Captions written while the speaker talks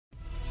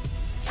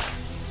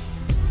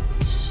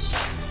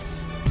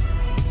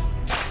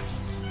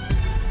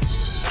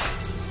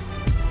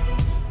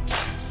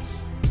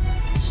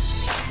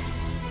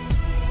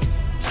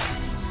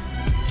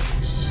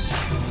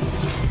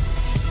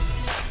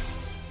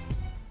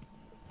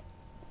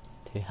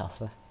2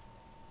 health left.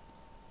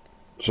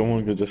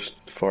 Someone could just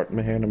fart in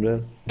my hair and I'm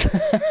dead.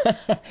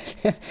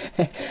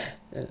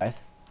 Right.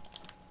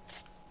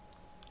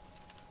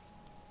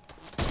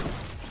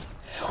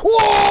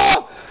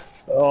 Whoa!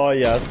 Oh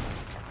yes.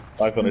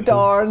 I finished him.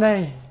 Darn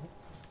it!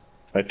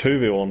 Right,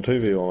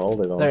 2v1 all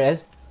day long. There it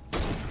is.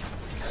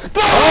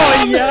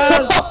 Oh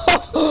yes!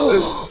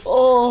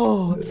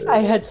 Oh! I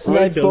had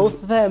sniped both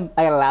of them.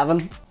 I got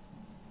 11.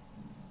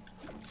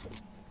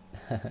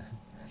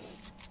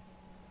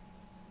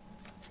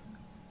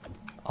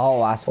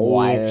 Oh, that's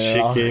wild.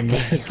 Chicken.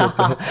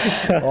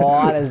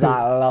 What is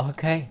that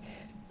lucky?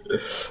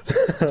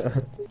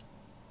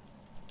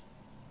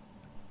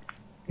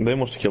 They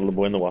must have killed the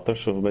boy in the water,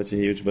 so I bet you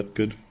he was a bit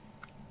good.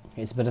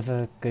 He's a bit of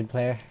a good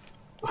player.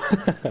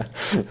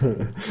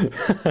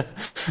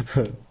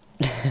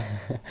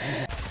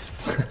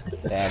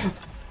 Dead.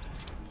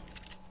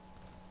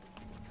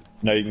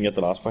 Now you can get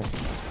the last one.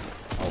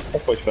 Oh,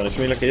 that boy's finished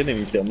me, like he didn't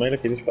even kill me,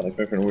 like he just finished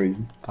me for no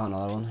reason. Got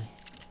another one.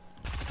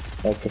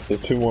 Oh, because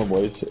there's 2 more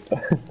boys.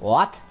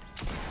 What?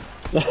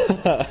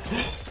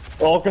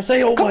 Oh, because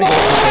say, oh my god,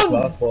 that's the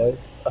last boy.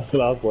 That's the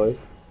last boy.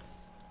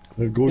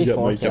 Go get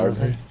my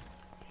card.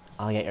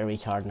 I'll get your wee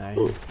card now.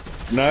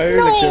 No,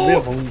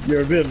 like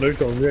you're being looked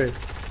hungry.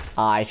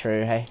 Aye,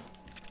 true, hey.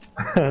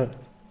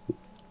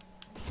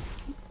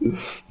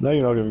 Now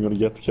you're not even gonna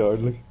get the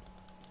card, like.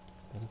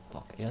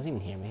 Fuck, he doesn't even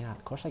hear me.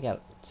 Of course I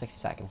get 60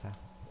 seconds now.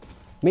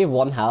 Me have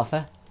 1 health,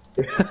 eh?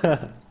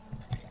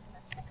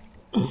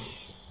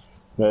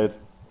 Right.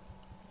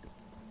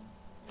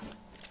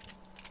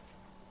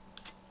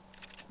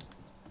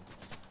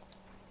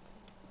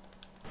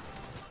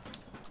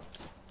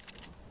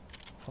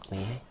 Fuck me,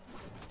 eh?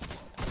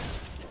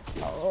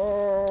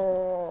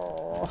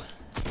 Oh.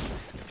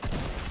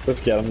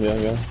 Let's get him,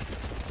 yeah.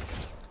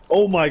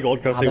 Oh my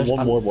god, can I say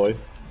one more boy?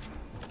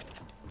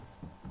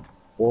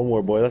 One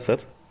more boy, that's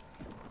it.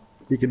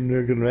 You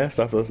can rest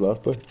after this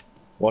last boy.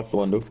 Watch the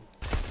window.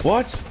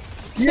 What?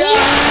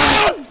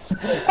 Yes!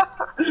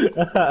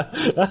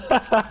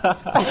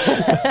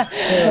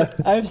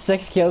 I have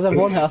 6 kills and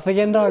 1 health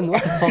again, darn.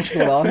 What the fuck's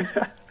going on?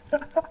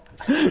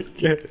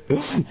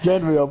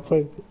 Get me up,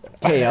 please.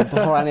 Hey, up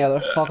before any other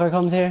fucker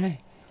comes here, hey?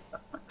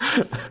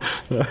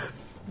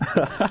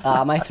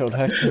 Ah, my throat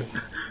hurts me.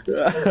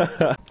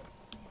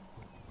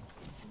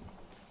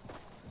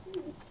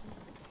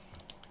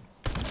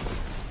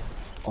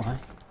 Okay.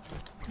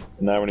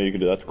 Now we know you can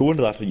do that. Go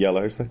into that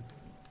yellow house thing.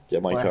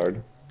 Get my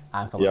card.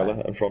 I'm coming Yellow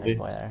out. in front of you.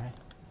 Boy there, hey?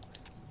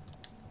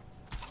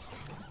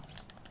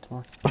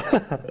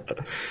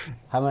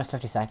 How much?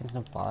 30 seconds?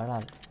 No bother,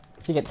 lad.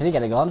 Did he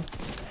get a gun?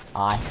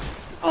 Aye.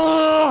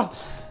 Oh!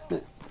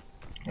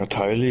 I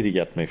tell you to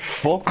get my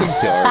fucking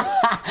card.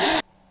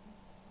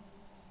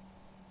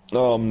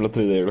 Oh, I'm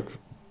literally there, look.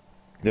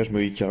 There's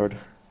my card.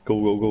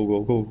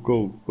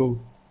 Go.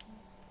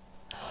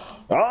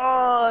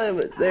 Ah,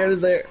 there it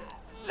is there.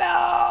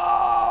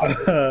 No!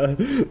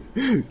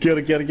 Get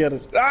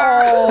it.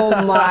 Oh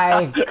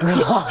my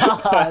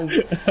god!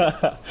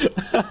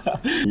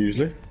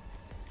 Usually.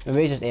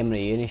 Maybe he just aimed at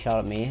you and he shot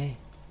at me, hey?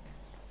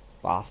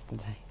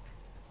 Bastard, hey.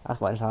 That's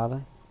wild hard,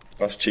 eh?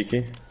 That's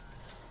cheeky.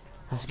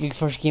 That's a good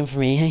first game for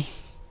me, hey?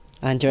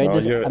 I enjoyed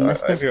this. I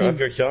missed this game. Have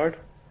your card?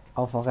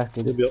 Oh fuck, that's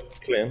good. You'll be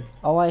up clean.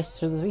 Oh, I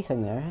saw there's a wee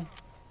thing there, hey?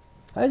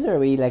 How's there a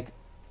wee, like,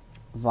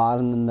 van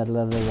in the middle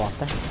of the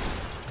water?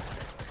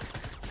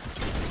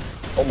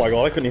 Oh my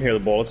god, I couldn't hear the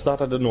bullets that.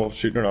 I didn't know if I was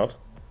shooting or not.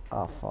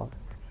 Oh fuck.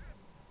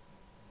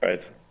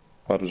 Right.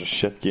 That was a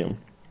shit game.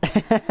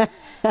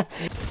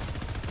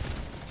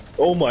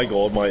 Oh my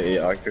god, my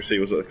accuracy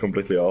was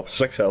completely off.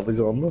 6 healthies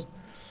on it.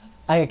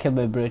 I got killed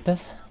by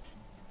Brutus.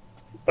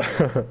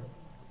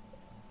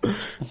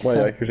 My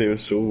accuracy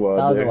was so bad.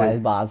 That was a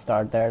wild bad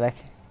start there, like.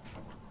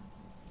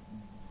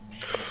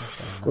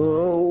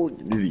 Oh,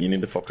 you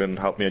need to fucking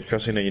help me out,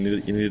 Chris. You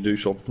need to do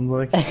something,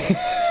 like.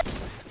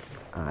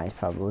 I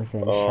probably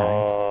think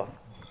Oh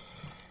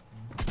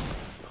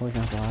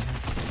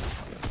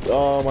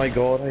my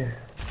god, hey.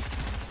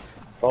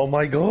 Oh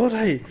my god,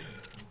 hey.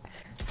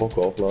 Fuck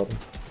off, lad.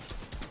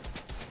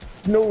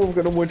 No, I've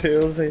got no more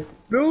tails, hey.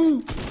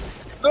 No!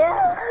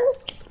 Oh.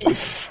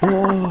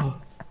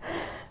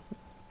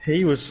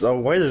 He was. Oh,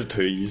 why there's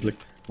 2? He's like,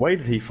 why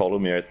did he follow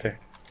me out there?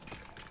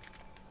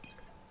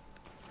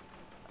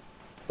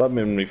 That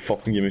made me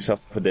fucking give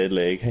myself a dead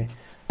leg, hey.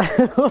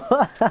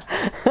 Well,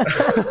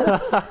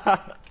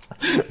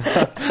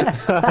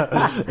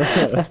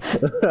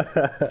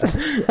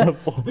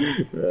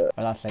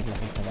 that's like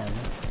looking for them.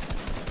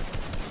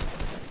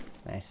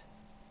 Nice.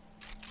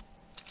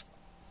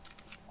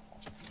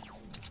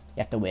 You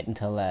have to wait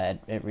until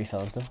it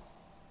refills though.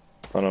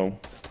 I know.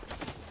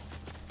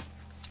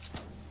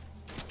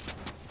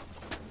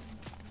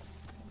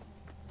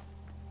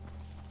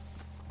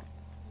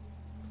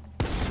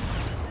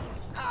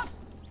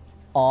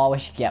 Oh, I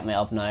wish you could get me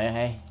up now,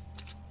 hey.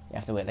 You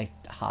have to wait like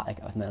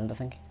a minute, I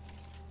think.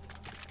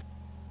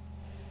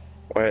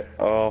 Wait,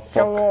 oh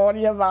fuck. Come on,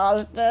 you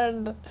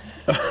bastard!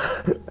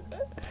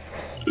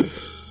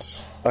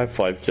 I have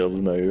 5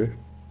 kills now.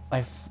 I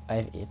have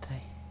 8, hey.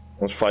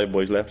 There's 5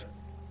 boys left.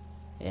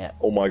 Yeah.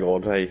 Oh my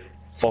god, hey.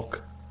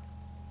 Fuck.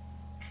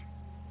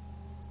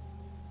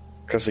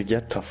 Cause I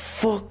get to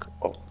fuck.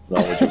 Oh,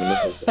 no, we're doing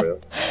this one for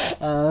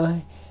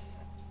real.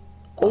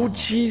 Oh,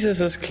 Jesus,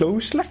 it's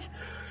close, like.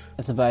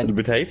 It's about. It'll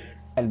be tight.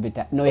 It'll be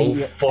that. No, Oh,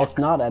 fuck. it's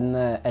not in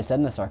the. It's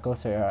in the circle,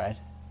 so you're alright.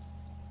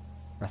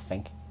 I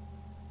think.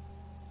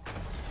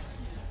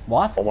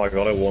 What? Oh my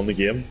god, I won the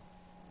game.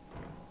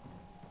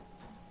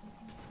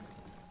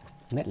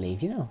 You might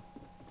leave, you know.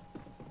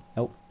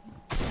 Nope.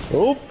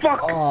 Oh, fuck!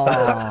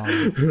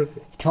 Oh.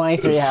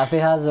 23 happy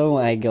has. Oh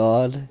my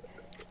god.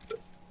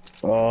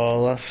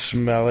 Oh, that's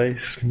smelly,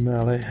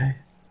 smelly.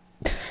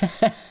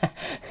 Where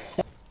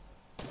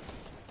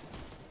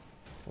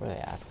are they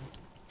at?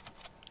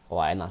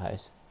 Oh, in that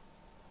house.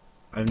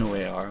 I have no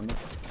AR on it.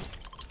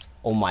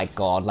 Oh my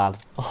god, lad.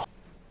 Oh.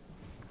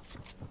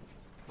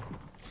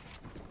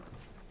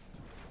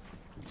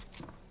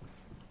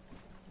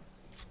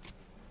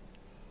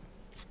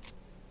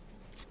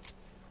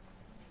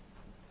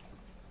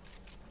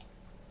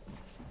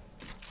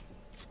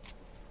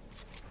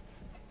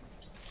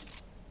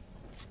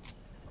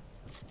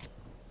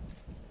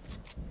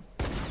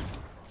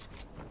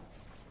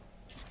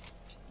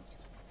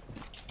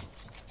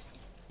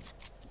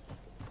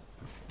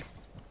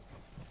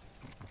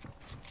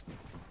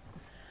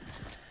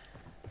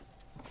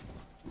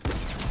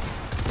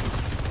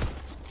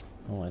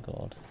 Oh my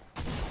god.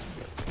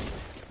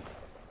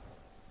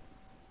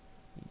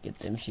 You get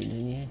them shields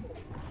in you.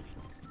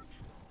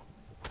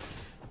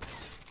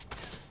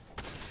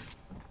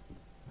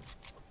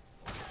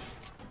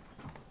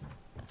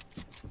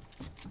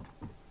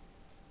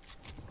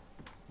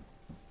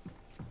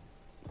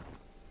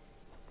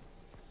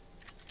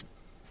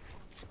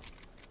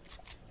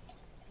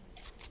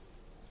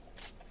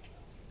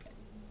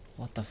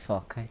 What the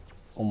fuck?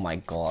 Oh my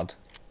god.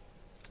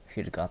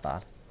 Should have got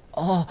that.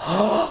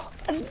 Oh!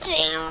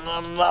 Damn!